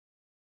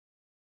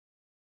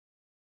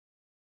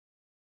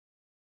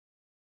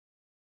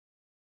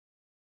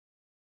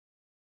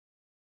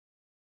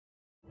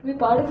To be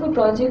part of a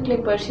project like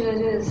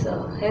Parshiraja is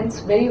hence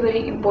very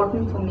very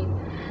important for me.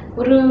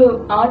 ஒரு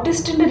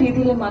ஆர்டிஸ்ட்ன்ற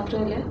ரீதியில்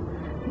மாத்திரம் இல்லை,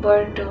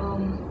 but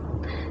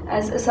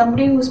as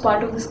somebody who's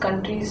part of this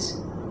country's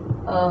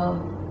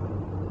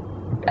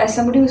as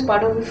somebody who's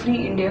part of the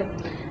free India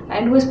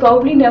and who has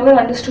probably never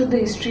understood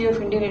the history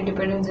of Indian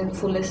independence in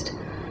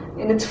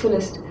its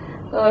fullest,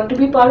 to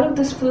be part of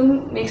this film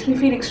makes me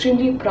feel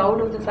extremely proud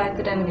of the fact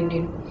that I'm an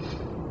Indian.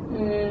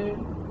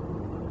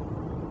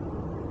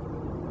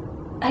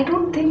 I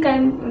don't think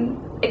I'm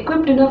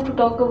equipped enough to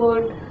talk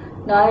about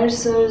Nair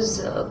sir's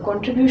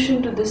contribution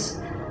to this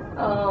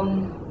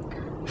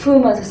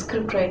film as a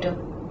scriptwriter.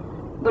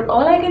 But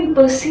all I can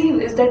perceive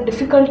is that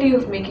difficulty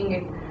of making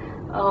it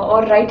or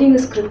writing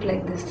a script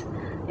like this.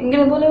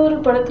 Ingane pole oru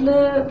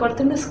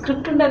padathinte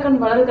script undakan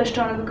valare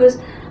kashtam because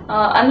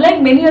unlike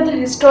many other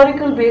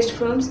historical based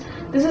films,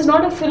 this is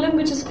not a film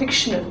which is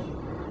fictional.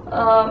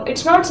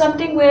 It's not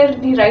something where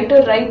the writer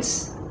writes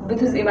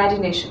with his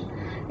imagination.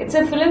 It's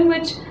a film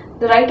which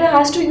the writer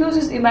has to use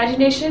his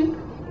imagination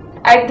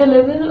at the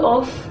level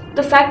of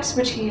the facts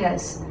which he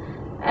has,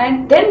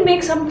 and then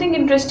make something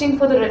interesting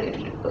for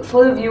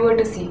the viewer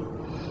to see.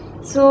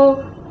 So,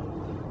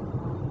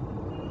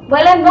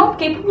 while I'm not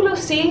capable of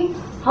seeing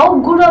how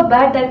good or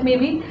bad that may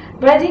be,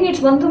 but I think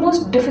it's one of the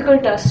most difficult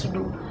tasks to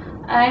do,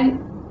 and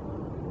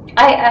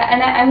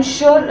I'm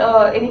sure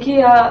എനിക്ക്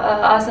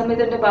ആ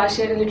സമയത്തെ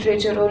ഭാഷയുടെ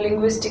literature or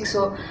linguistics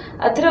or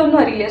അത്ര ഒന്നും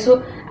അറിയില്ല. So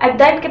at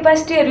that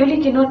capacity I really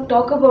cannot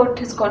talk about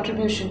his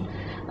contribution.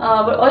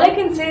 But all I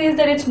can say is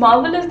that it's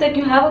marvelous that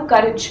you have a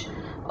courage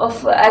of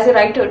as a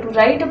writer to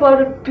write about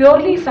a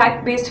purely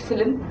fact-based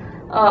film,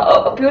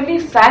 a purely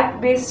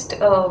fact-based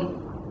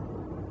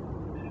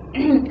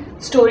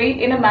story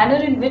in a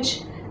manner in which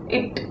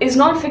it is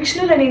not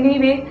fictional in any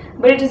way,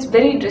 but it is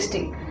very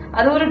interesting.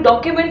 அது ஒரு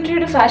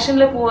documentary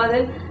ஃபேஷனில் போகாது,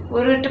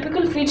 ஒரு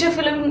typical feature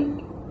film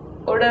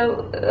ஓட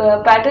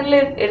பேட்டர்னில்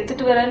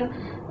எடுத்துகிட்டு வரேன்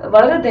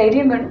வளர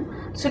தைரியம் வேணும்.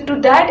 So to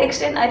that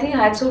extend I think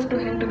hats off to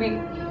him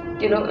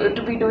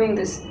to be doing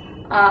this.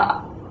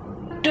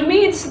 To me,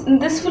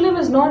 this film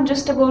is not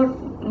just about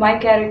my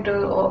character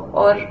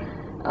or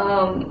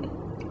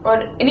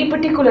any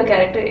particular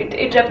character.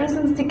 It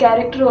represents the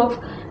character of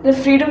the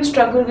freedom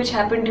struggle which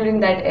happened during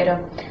that era,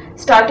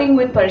 starting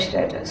with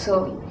Parshiraja. So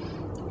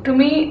to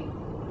me,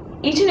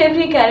 each and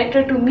every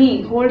character to me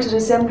holds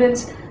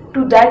resemblance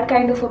to that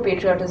kind of a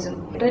patriotism.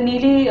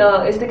 Neeli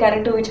is the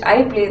character which I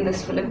play in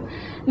this film.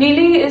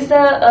 Neeli is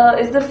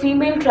the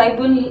female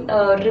tribal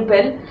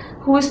rebel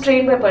who is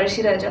trained by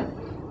Parshiraja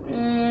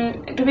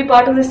to be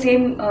part of the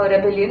same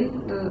rebellion,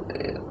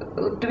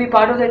 to be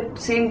part of that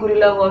same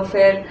guerrilla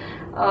warfare,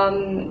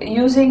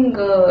 using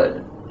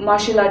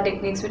martial art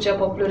techniques which are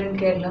popular in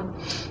Kerala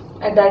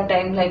at that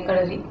time, like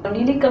Kadari.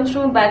 Neeli comes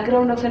from a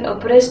background of an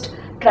oppressed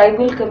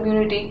tribal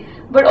community,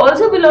 but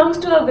also belongs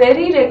to a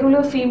very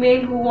regular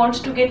female who wants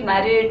to get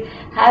married,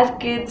 have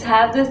kids,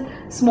 have this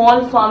small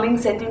farming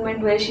settlement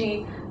where she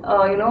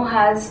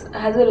has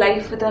a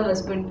life with her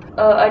husband.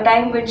 A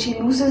time when she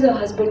loses her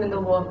husband in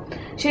the war,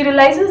 she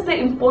realizes the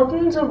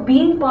importance of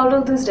being part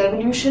of this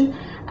revolution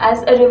as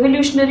a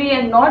revolutionary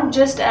and not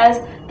just as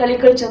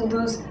Talikal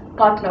Chandu's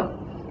partner.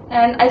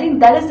 And I think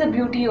that is the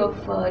beauty of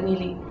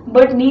Neeli.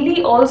 But Neeli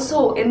also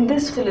in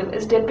this film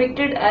is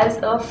depicted as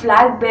a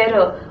flag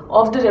bearer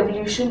of the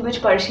revolution which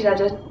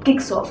Parshiraja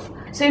kicks off.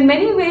 So in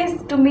many ways,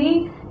 to me,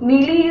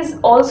 Neeli is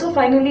also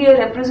finally a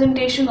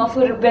representation of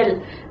a rebel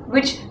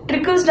which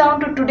trickles down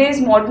to today's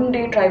modern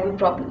day tribal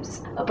problems.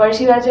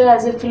 Parshiraja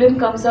as a film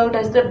comes out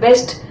as the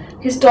best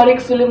historic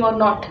film or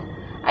not,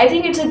 I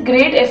think it's a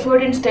great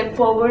effort and step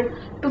forward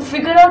to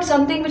figure out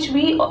something which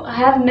we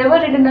have never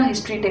read in our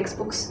history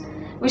textbooks,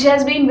 which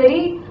has been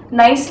very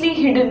nicely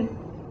hidden,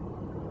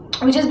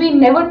 which has been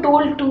never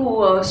told to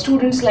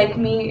students like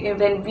me.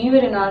 When we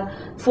were in our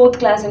 4th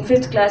class and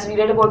 5th class, we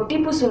read about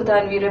Tipu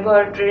Sultan, we read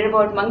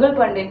about Mangal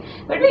Pandey,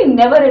 but we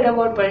never read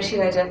about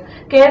Parshiraja.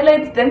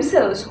 Keralites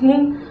themselves,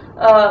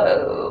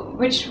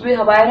 which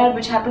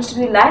happens to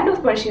be the land of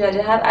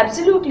Parshiraja, have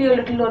absolutely a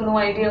little or no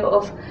idea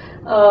of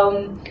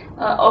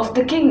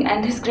the king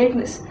and his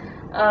greatness.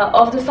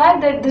 Of the fact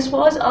that this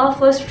was our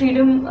first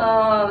freedom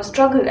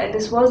struggle and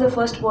this was the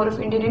first war of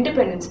Indian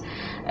independence.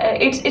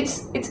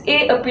 It's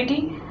a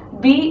pity.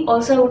 B,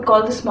 also I would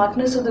call the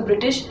smartness of the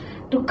British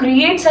to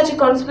create such a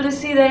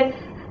conspiracy that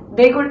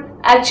they could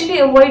actually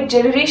avoid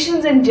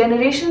generations and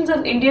generations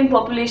of Indian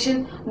population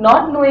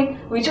not knowing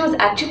which was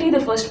actually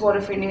the first war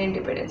of Indian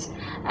independence,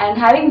 and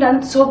having done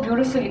it so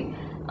beautifully.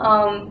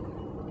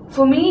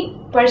 For me,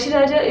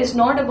 Parshiraja is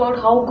not about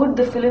how good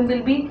the film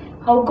will be,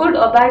 how good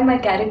or bad my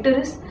character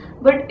is,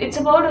 but it's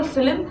about a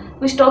film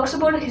which talks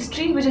about a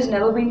history which has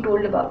never been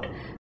told about.